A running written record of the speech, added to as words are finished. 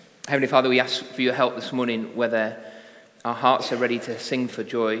Heavenly Father, we ask for your help this morning, whether our hearts are ready to sing for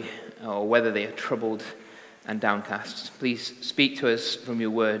joy or whether they are troubled and downcast. Please speak to us from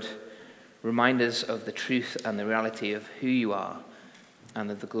your word. Remind us of the truth and the reality of who you are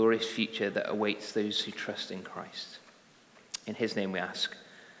and of the glorious future that awaits those who trust in Christ. In his name we ask.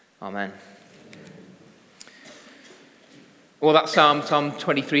 Amen. Well, that Psalm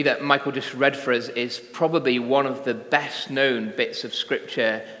 23 that Michael just read for us is probably one of the best known bits of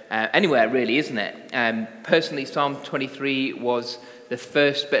scripture anywhere, really, isn't it? Personally, Psalm 23 was the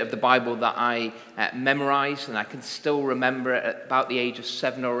first bit of the Bible that I memorized, and I can still remember it at about the age of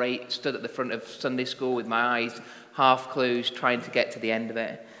 7 or 8, stood at the front of Sunday school with my eyes half closed, trying to get to the end of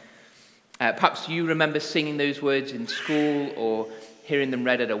it. Perhaps you remember singing those words in school or hearing them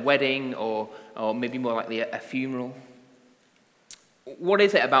read at a wedding or maybe more likely a funeral. What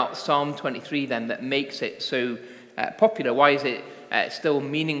is it about Psalm 23 then that makes it so popular? Why is it still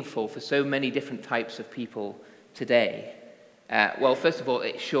meaningful for so many different types of people today? Well, first of all,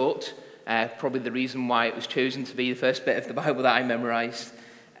 it's short, probably the reason why it was chosen to be the first bit of the Bible that I memorized.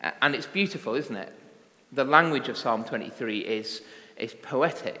 And it's beautiful, isn't it? The language of Psalm 23 is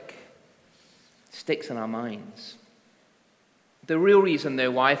poetic. It sticks in our minds. The real reason,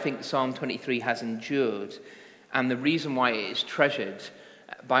 though, why I think Psalm 23 has endured and the reason why it is treasured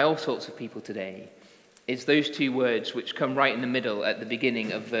by all sorts of people today is those two words which come right in the middle at the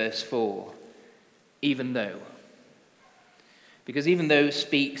beginning of verse 4, even though. Because even though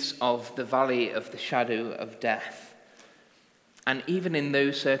speaks of the valley of the shadow of death, and even in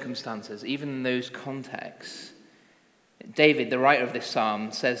those circumstances, even in those contexts, David, the writer of this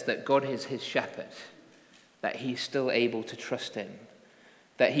psalm, says that God is his shepherd, that he's still able to trust him,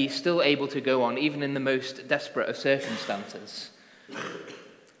 that he's still able to go on, even in the most desperate of circumstances.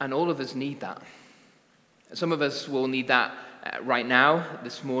 And all of us need that. Some of us will need that right now,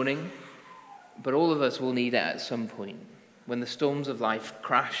 this morning, but all of us will need it at some point, when the storms of life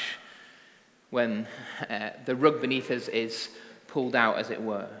crash, when the rug beneath us is pulled out, as it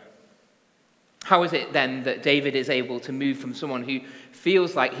were. How is it then that David is able to move from someone who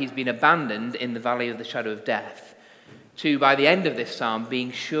feels like he's been abandoned in the valley of the shadow of death to, by the end of this psalm,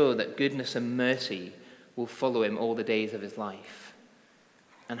 being sure that goodness and mercy will follow him all the days of his life?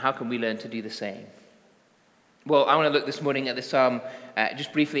 And how can we learn to do the same? Well, I want to look this morning at this psalm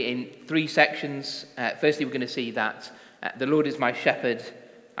just briefly in 3 sections. Firstly, we're going to see that the Lord is my shepherd,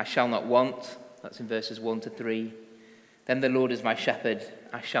 I shall not want. That's in verses 1 to 3. Then the Lord is my shepherd,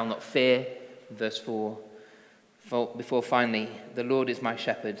 I shall not fear, verse 4. Before finally, the Lord is my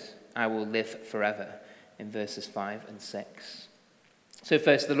shepherd, I will live forever, in verses 5 and 6. So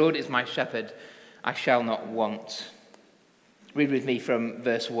first, the Lord is my shepherd, I shall not want. Read with me from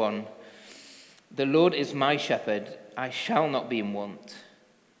verse 1. The Lord is my shepherd, I shall not be in want.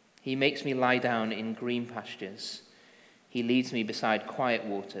 He makes me lie down in green pastures. He leads me beside quiet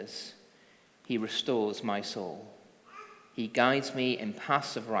waters. He restores my soul. He guides me in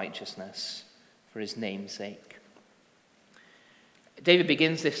paths of righteousness for his name's sake. David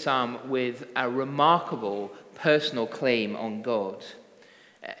begins this psalm with a remarkable personal claim on God.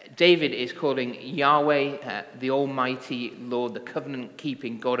 David is calling Yahweh the Almighty Lord, the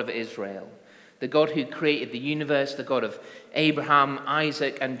covenant-keeping God of Israel, the God who created the universe, the God of Abraham,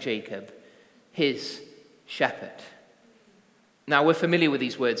 Isaac, and Jacob, his shepherd. Now, we're familiar with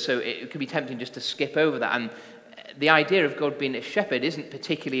these words, so it could be tempting just to skip over that. And the idea of God being a shepherd isn't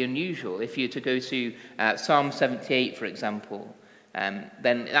particularly unusual. If you were to go to Psalm 78, for example, then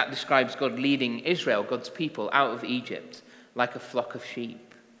that describes God leading Israel, God's people, out of Egypt like a flock of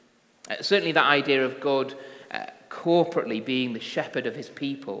sheep. Certainly that idea of God corporately being the shepherd of his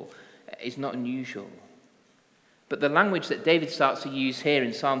people is not unusual. But the language that David starts to use here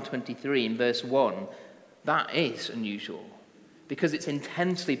in Psalm 23 in verse 1, that is unusual because it's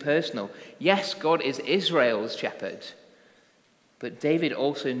intensely personal. Yes, God is Israel's shepherd, but David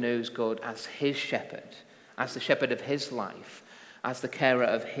also knows God as his shepherd, as the shepherd of his life, as the carer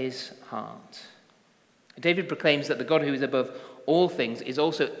of his heart. David proclaims that the God who is above all things is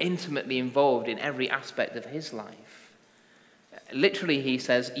also intimately involved in every aspect of his life. Literally, he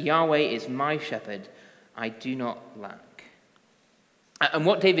says, Yahweh is my shepherd, I do not lack. And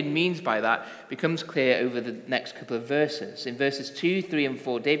what David means by that becomes clear over the next couple of verses. In verses 2, 3, and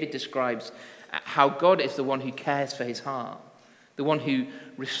 4, David describes how God is the one who cares for his heart, the one who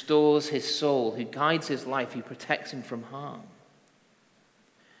restores his soul, who guides his life, who protects him from harm.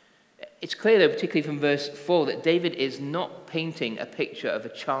 It's clear, though, particularly from verse 4, that David is not painting a picture of a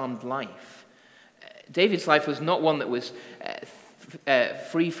charmed life. David's life was not one that was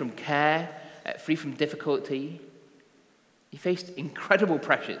free from care, free from difficulty. He faced incredible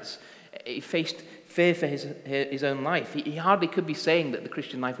pressures. He faced fear for his own life. He hardly could be saying that the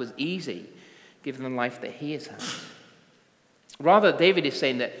Christian life was easy, given the life that he has had. Rather, David is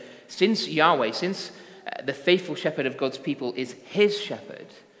saying that since Yahweh, since the faithful shepherd of God's people is his shepherd,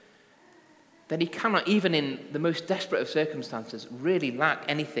 then he cannot, even in the most desperate of circumstances, really lack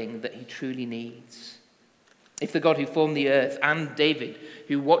anything that he truly needs. If the God who formed the earth and David,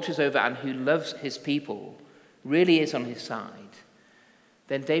 who watches over and who loves his people, really is on his side,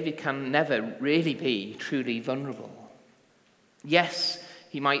 then David can never really be truly vulnerable. Yes,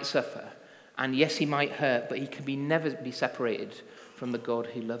 he might suffer, and yes, he might hurt, but he can never be separated from the God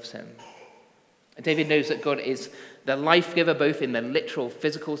who loves him. David knows that God is the life giver, both in the literal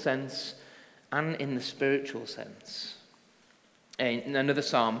physical sense and in the spiritual sense. In another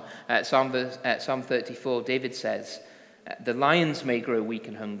psalm, Psalm 34, David says, "The lions may grow weak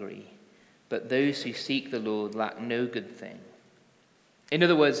and hungry, but those who seek the Lord lack no good thing." In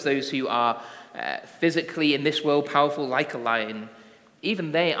other words, those who are physically in this world powerful like a lion,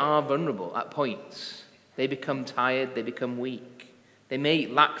 even they are vulnerable at points. They become tired, they become weak. They may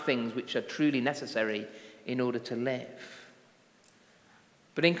lack things which are truly necessary in order to live.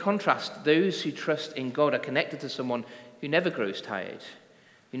 But in contrast, those who trust in God are connected to someone who never grows tired,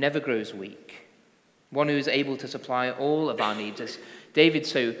 who never grows weak, one who is able to supply all of our needs, as David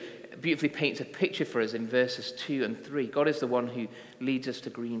so beautifully paints a picture for us in verses 2 and 3. God is the one who leads us to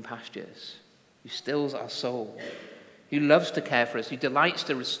green pastures, who stills our soul, who loves to care for us, who delights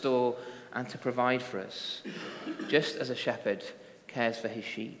to restore and to provide for us, just as a shepherd cares for his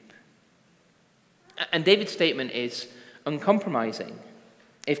sheep. And David's statement is uncompromising.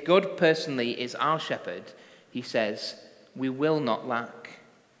 If God personally is our shepherd, he says, we will not lack.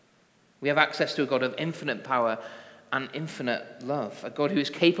 We have access to a God of infinite power and infinite love, a God who is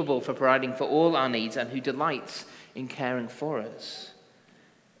capable for providing for all our needs and who delights in caring for us.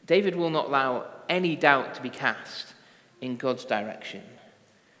 David will not allow any doubt to be cast in God's direction.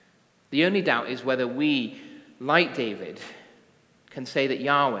 The only doubt is whether we, like David, can say that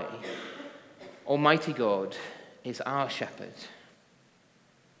Yahweh, Almighty God, is our shepherd.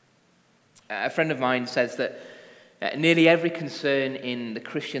 A friend of mine says that nearly every concern in the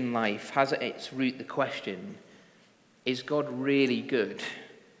Christian life has at its root the question, is God really good?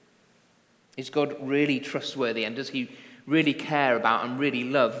 Is God really trustworthy? And does he really care about and really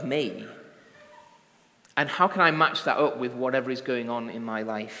love me? And how can I match that up with whatever is going on in my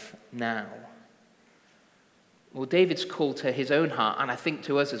life now? Well, David's call to his own heart, and I think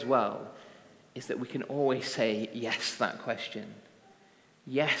to us as well, is that we can always say yes to that question.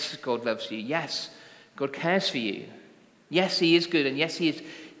 Yes, God loves you. Yes, God cares for you. Yes, he is good, and yes, he is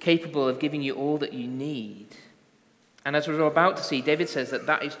capable of giving you all that you need. And as we're about to see, David says that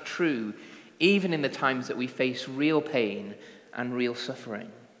that is true even in the times that we face real pain and real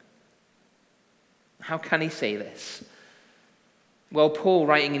suffering. How can he say this? Well, Paul,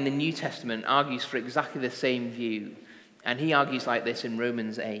 writing in the New Testament, argues for exactly the same view. And he argues like this in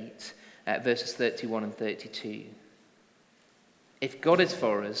Romans 8, verses 31 and 32. If God is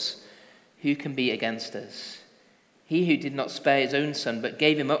for us, who can be against us? He who did not spare his own son, but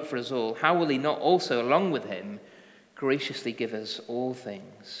gave him up for us all, how will he not also, along with him, graciously give us all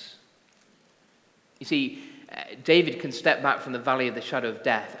things? You see, David can step back from the valley of the shadow of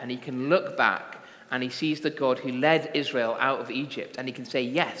death, and he can look back, and he sees the God who led Israel out of Egypt, and he can say,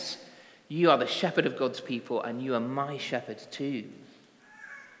 yes, you are the shepherd of God's people, and you are my shepherd too.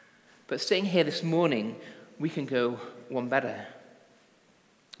 But sitting here this morning, we can go one better.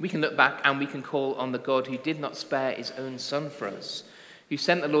 We can look back and we can call on the God who did not spare his own son for us, who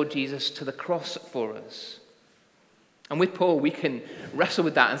sent the Lord Jesus to the cross for us. And with Paul, we can wrestle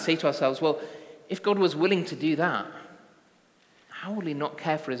with that and say to ourselves, well, if God was willing to do that, how will he not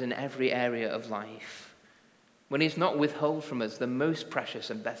care for us in every area of life? When he's not withhold from us the most precious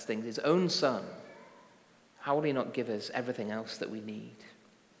and best things, his own son, how will he not give us everything else that we need?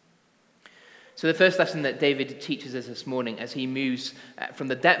 So the first lesson that David teaches us this morning as he moves from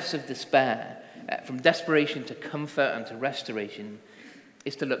the depths of despair, from desperation to comfort and to restoration,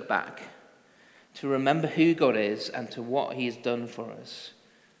 is to look back, to remember who God is and to what he has done for us.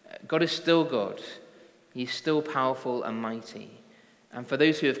 God is still God. He is still powerful and mighty. And for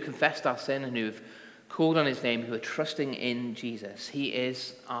those who have confessed our sin and who have called on his name, who are trusting in Jesus, he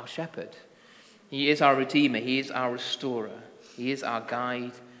is our shepherd. He is our redeemer. He is our restorer. He is our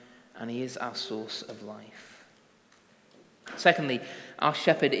guide. And he is our source of life. Secondly, our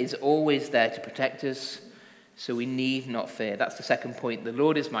shepherd is always there to protect us, so we need not fear. That's the second point. The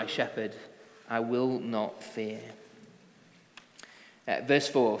Lord is my shepherd. I will not fear. Verse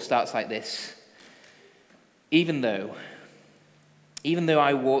 4 starts like this. Even though Even though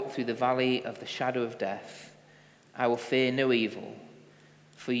I walk through the valley of the shadow of death, I will fear no evil,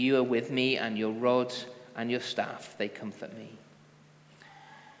 for you are with me, and your rod and your staff, they comfort me.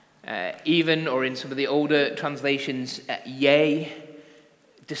 Even, or in some of the older translations, yea,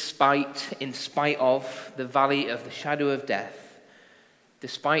 despite, in spite of the valley of the shadow of death,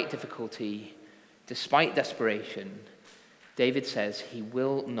 despite difficulty, despite desperation, David says he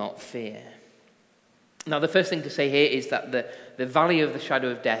will not fear. Now, the first thing to say here is that the valley of the shadow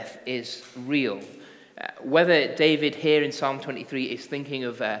of death is real. Whether David here in Psalm 23 is thinking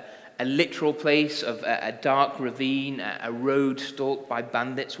of a literal place, of a dark ravine, a road stalked by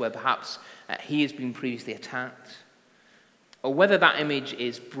bandits where perhaps he has been previously attacked, or whether that image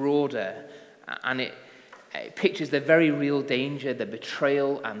is broader and it pictures the very real danger, the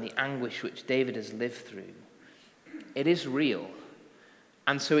betrayal and the anguish which David has lived through, it is real.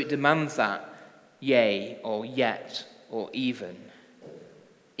 And so it demands that yea, or yet, or even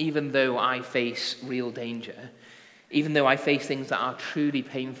though I face real danger, even though I face things that are truly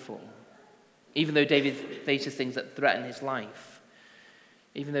painful, even though David faces things that threaten his life,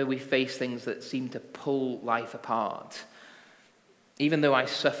 even though we face things that seem to pull life apart, even though I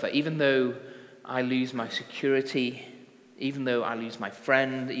suffer, even though I lose my security, even though I lose my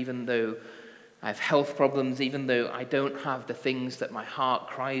friend, even though I have health problems, even though I don't have the things that my heart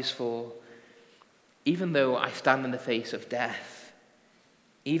cries for, even though I stand in the face of death,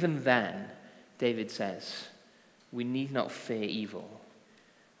 even then, David says, we need not fear evil,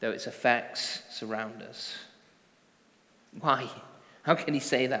 though its effects surround us. Why? How can he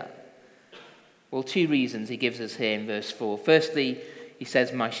say that? Well, two reasons he gives us here in verse 4. Firstly, he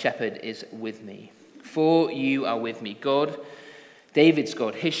says, my shepherd is with me. For you are with me. God, David's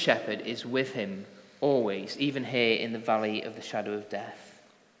God, his shepherd, is with him always, even here in the valley of the shadow of death.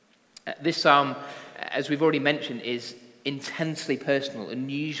 This psalm, as we've already mentioned, is intensely personal,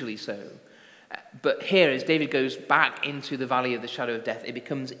 unusually so. But here, as David goes back into the valley of the shadow of death, it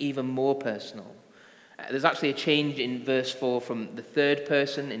becomes even more personal. There's actually a change in verse 4 from the third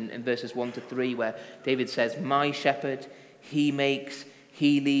person in verses 1 to 3, where David says, my shepherd, he makes,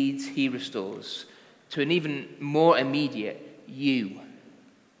 he leads, he restores, to an even more immediate, you.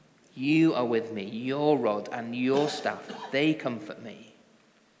 You are with me, your rod and your staff, they comfort me.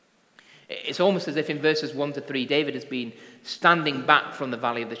 It's almost as if in verses 1 to 3, David has been standing back from the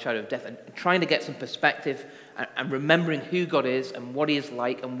valley of the shadow of death and trying to get some perspective and remembering who God is and what he is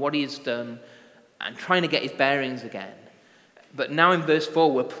like and what he has done and trying to get his bearings again. But now in verse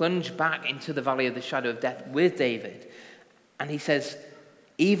 4, we're plunged back into the valley of the shadow of death with David. And he says,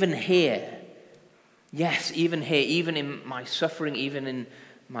 even here, yes, even here, even in my suffering, even in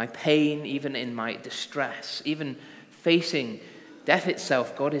my pain, even in my distress, even facing death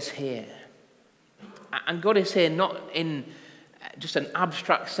itself, God is here. And God is here not in just an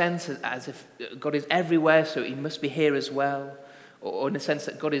abstract sense, as if God is everywhere, so he must be here as well, or in the sense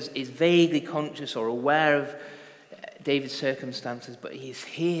that God is vaguely conscious or aware of David's circumstances, but he is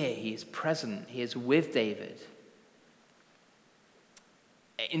here, he is present, he is with David.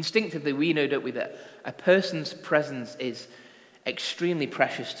 Instinctively, we know, don't we, that a person's presence is extremely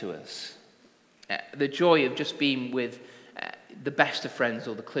precious to us. The joy of just being with the best of friends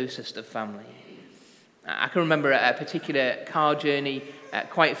or the closest of family. I can remember a particular car journey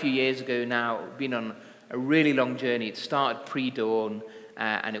quite a few years ago now, been on a really long journey. It started pre-dawn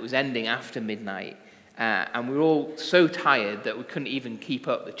and it was ending after midnight. And we were all so tired that we couldn't even keep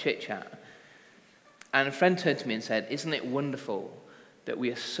up the chit-chat. And a friend turned to me and said, isn't it wonderful that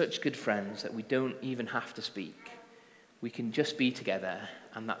we are such good friends that we don't even have to speak? We can just be together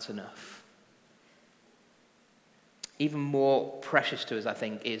and that's enough. Even more precious to us, I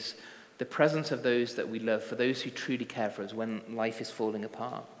think, is the presence of those that we love, for those who truly care for us when life is falling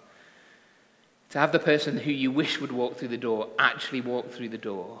apart. To have the person who you wish would walk through the door actually walk through the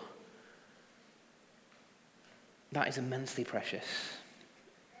door, that is immensely precious.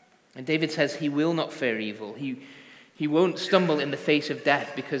 And David says he will not fear evil. He won't stumble in the face of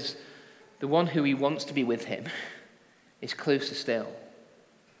death because the one who he wants to be with him is closer still.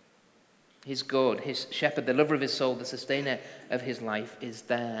 His God, his shepherd, the lover of his soul, the sustainer of his life is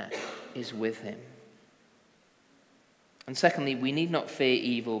there, is with him. And secondly, we need not fear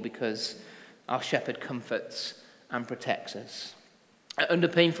evil because our shepherd comforts and protects us. Under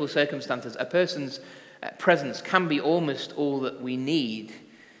painful circumstances, a person's presence can be almost all that we need,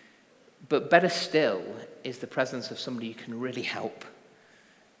 but better still is the presence of somebody who can really help.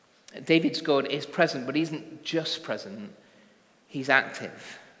 David's God is present, but he isn't just present, he's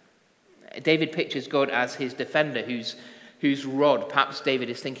active. David pictures God as his defender, whose rod, perhaps David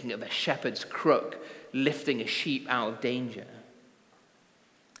is thinking of a shepherd's crook, lifting a sheep out of danger.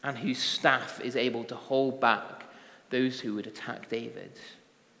 and whose staff is able to hold back those who would attack David.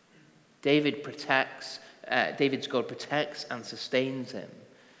 David's God protects and sustains him.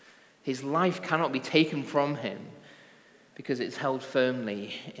 His life cannot be taken from him because it's held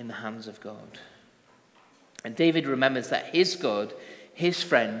firmly in the hands of God. And David remembers that his God, his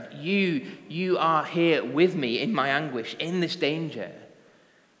friend, you are here with me in my anguish, in this danger.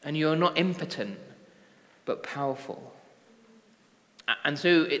 And you're not impotent, but powerful. And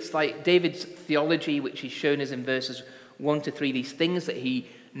so it's like David's theology, which is shown us in verses 1 to 3, these things that he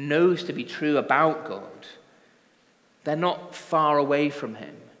knows to be true about God, they're not far away from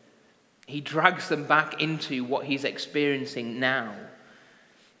him. He drags them back into what he's experiencing now.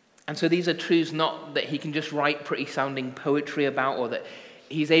 And so these are truths not that he can just write pretty sounding poetry about or that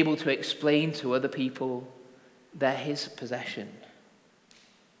he's able to explain to other people. They're his possession.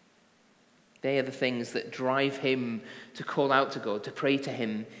 They are the things that drive him to call out to God, to pray to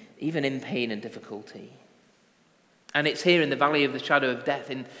him, even in pain and difficulty. And it's here in the valley of the shadow of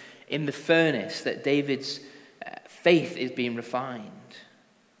death, in the furnace, that David's faith is being refined.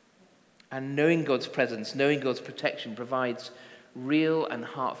 And knowing God's presence, knowing God's protection provides real and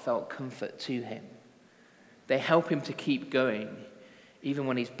heartfelt comfort to him. They help him to keep going, even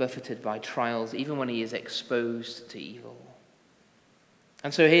when he's buffeted by trials, even when he is exposed to evil.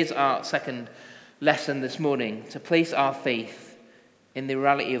 And so here's our second lesson this morning, to place our faith in the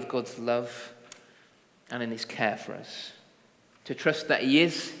reality of God's love and in his care for us. To trust that he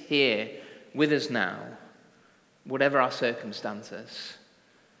is here with us now, whatever our circumstances,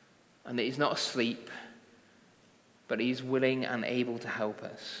 and that he's not asleep, but he's willing and able to help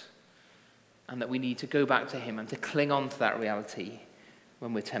us, and that we need to go back to him and to cling on to that reality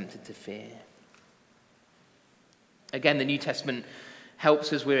when we're tempted to fear. Again, the New Testament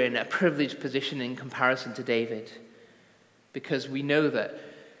helps us. We're in a privileged position in comparison to David, because we know that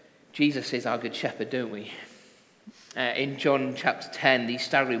Jesus is our good shepherd, don't we? In John chapter 10, these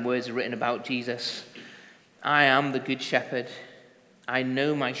staggering words are written about Jesus. I am the good shepherd. I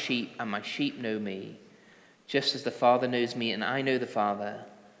know my sheep, and my sheep know me, just as the Father knows me, and I know the Father,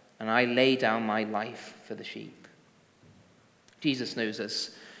 and I lay down my life for the sheep. Jesus knows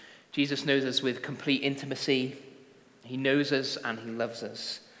us. Jesus knows us with complete intimacy. He knows us and he loves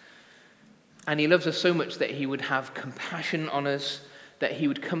us. And he loves us so much that he would have compassion on us, that he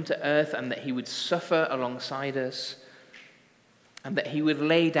would come to earth and that he would suffer alongside us, and that he would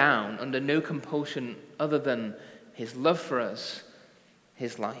lay down under no compulsion other than his love for us,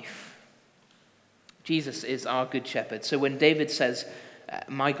 his life. Jesus is our good shepherd. So when David says,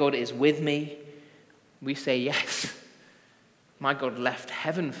 my God is with me, we say, yes, my God left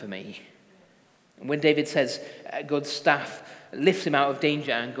heaven for me. And when David says God's staff lifts him out of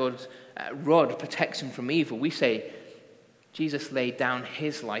danger and God's rod protects him from evil, we say, Jesus laid down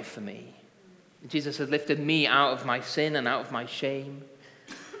his life for me. Jesus has lifted me out of my sin and out of my shame.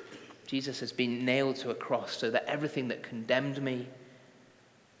 Jesus has been nailed to a cross so that everything that condemned me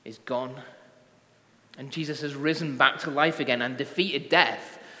is gone. And Jesus has risen back to life again and defeated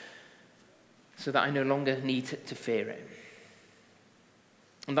death so that I no longer need to fear it.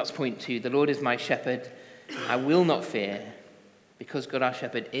 And that's point 2. The Lord is my shepherd. I will not fear, because God our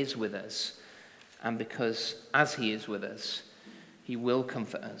shepherd is with us, and because as he is with us, he will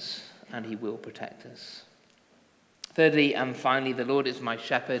comfort us and he will protect us. Thirdly and finally, the Lord is my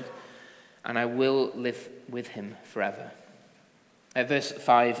shepherd, and I will live with him forever. Verse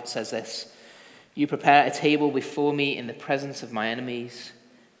 5 says this: you prepare a table before me in the presence of my enemies.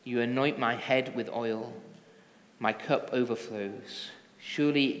 You anoint my head with oil. My cup overflows.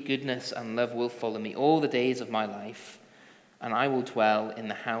 Surely goodness and love will follow me all the days of my life, and I will dwell in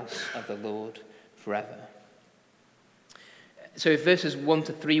the house of the Lord forever. So verses 1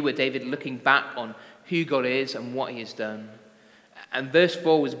 to 3 were David looking back on who God is and what he has done. And verse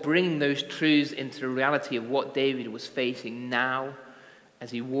 4 was bringing those truths into the reality of what David was facing now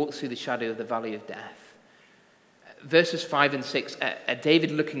as he walks through the shadow of the valley of death. Verses 5 and 6 are David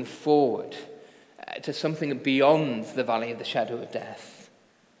looking forward to something beyond the valley of the shadow of death.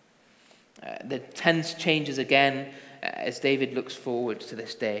 The tense changes again as David looks forward to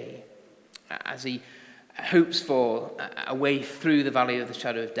this day, as he hopes for a way through the valley of the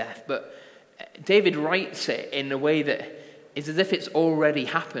shadow of death. But David writes it in a way that is as if it's already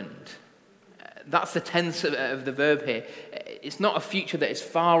happened. That's the tense of the verb here. It's not a future that is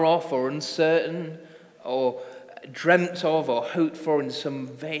far off or uncertain or dreamt of or hoped for in some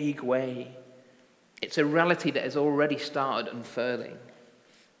vague way. It's a reality that has already started unfurling.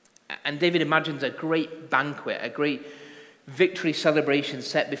 And David imagines a great banquet, a great victory celebration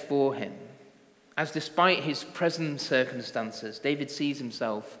set before him, as despite his present circumstances, David sees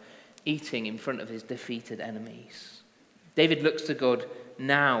himself eating in front of his defeated enemies. David looks to God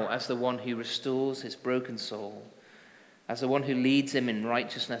now as the one who restores his broken soul, as the one who leads him in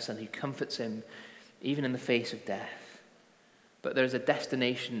righteousness and who comforts him even in the face of death. But there is a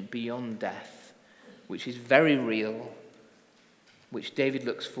destination beyond death, which is very real, which David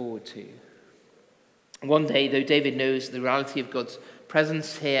looks forward to. One day, though David knows the reality of God's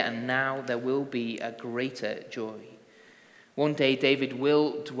presence here and now, there will be a greater joy. One day, David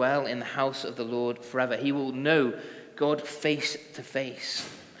will dwell in the house of the Lord forever. He will know God face to face,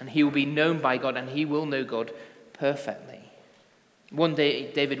 and he will be known by God, and he will know God perfectly. One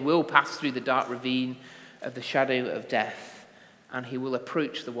day, David will pass through the dark ravine of the shadow of death, and he will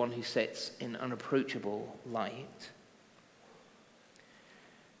approach the one who sits in unapproachable light.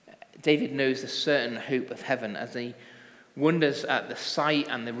 David knows the certain hope of heaven as he wonders at the sight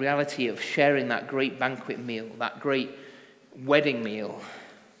and the reality of sharing that great banquet meal, that great wedding meal.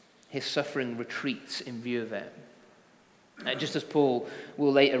 His suffering retreats in view of it. Just as Paul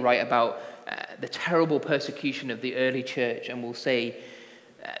will later write about the terrible persecution of the early church and will say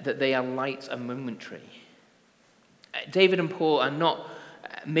that they are light and momentary. David and Paul are not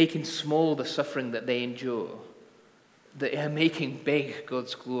making small the suffering that they endure. They are making big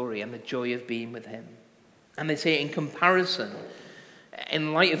God's glory and the joy of being with him. And they say in comparison,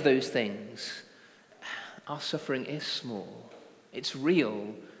 in light of those things, our suffering is small. It's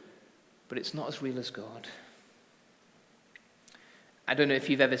real, but it's not as real as God. I don't know if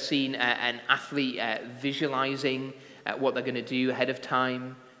you've ever seen an athlete visualizing what they're going to do ahead of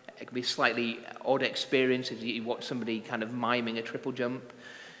time. It can be a slightly odd experience if you watch somebody kind of miming a triple jump.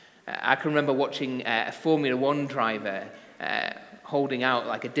 I can remember watching a Formula One driver holding out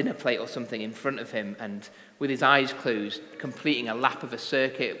like a dinner plate or something in front of him and with his eyes closed, completing a lap of a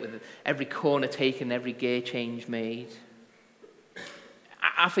circuit with every corner taken, every gear change made.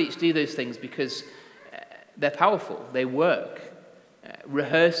 Athletes do those things because they're powerful. They work,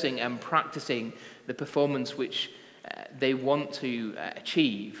 rehearsing and practicing the performance which they want to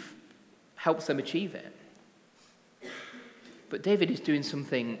achieve helps them achieve it. But David is doing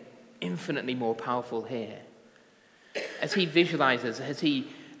something infinitely more powerful here. As he visualizes, as he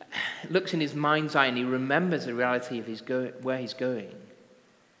looks in his mind's eye and he remembers the reality of where he's going,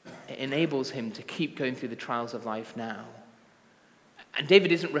 it enables him to keep going through the trials of life now. And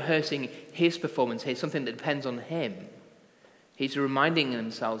David isn't rehearsing his performance here, something that depends on him. He's reminding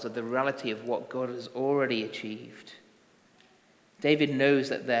themselves of the reality of what God has already achieved. David knows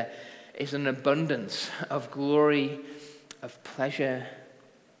that there is an abundance of glory, of pleasure,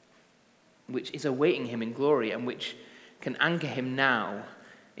 which is awaiting him in glory and which can anchor him now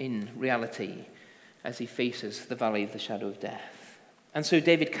in reality as he faces the valley of the shadow of death. And so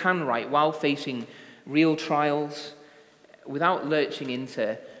David can write while facing real trials, without lurching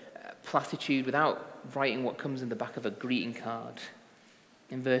into platitude, without writing what comes in the back of a greeting card.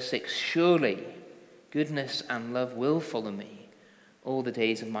 In verse 6, surely goodness and love will follow me all the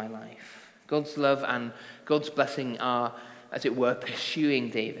days of my life. God's love and God's blessing are, as it were, pursuing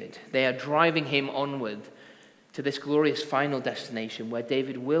David. They are driving him onward to this glorious final destination where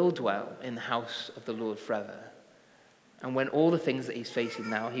David will dwell in the house of the Lord forever. And when all the things that he's facing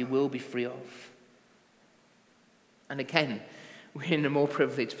now, he will be free of. And again, we're in a more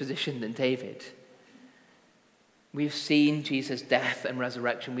privileged position than David. We've seen Jesus' death and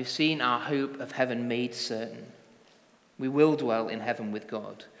resurrection. We've seen our hope of heaven made certain. We will dwell in heaven with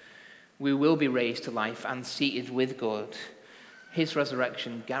God. We will be raised to life and seated with God. His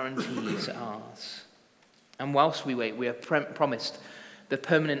resurrection guarantees ours. And whilst we wait, we are promised the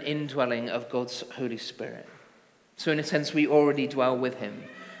permanent indwelling of God's Holy Spirit. So in a sense, we already dwell with him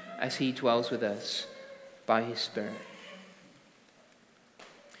as he dwells with us by his Spirit.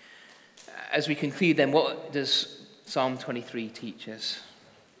 As we conclude then, what does Psalm 23 teach us?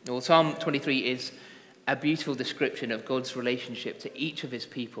 Well, Psalm 23 is a beautiful description of God's relationship to each of his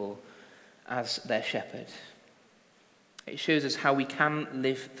people as their shepherd. It shows us how we can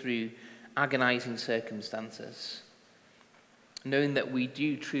live through agonizing circumstances, knowing that we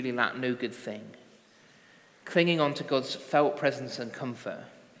do truly lack no good thing, clinging on to God's felt presence and comfort,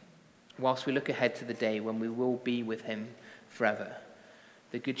 whilst we look ahead to the day when we will be with him forever,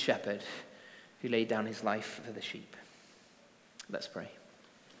 the good shepherd who laid down his life for the sheep. Let's pray.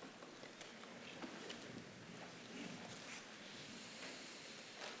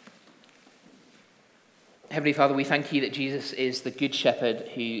 Heavenly Father, we thank you that Jesus is the good shepherd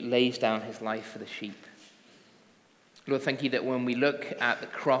who lays down his life for the sheep. Lord, thank you that when we look at the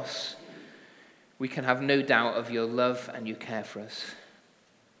cross, we can have no doubt of your love and your care for us.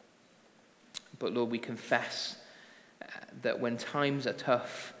 But Lord, we confess that when times are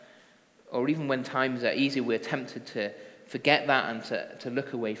tough, or even when times are easy, we're tempted to forget that and to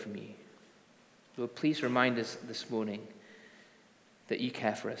look away from you. Lord, please remind us this morning that you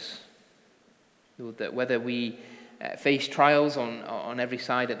care for us. Lord, that whether we face trials on every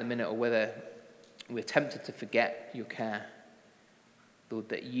side at the minute, or whether we're tempted to forget your care, Lord,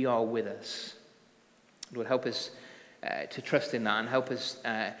 that you are with us. Lord, help us to trust in that, and help us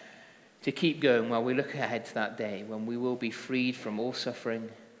to keep going while we look ahead to that day when we will be freed from all suffering,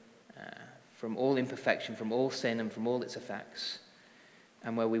 from all imperfection, from all sin and from all its effects,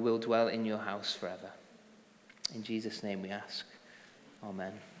 and where we will dwell in your house forever. In Jesus' name we ask.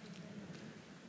 Amen.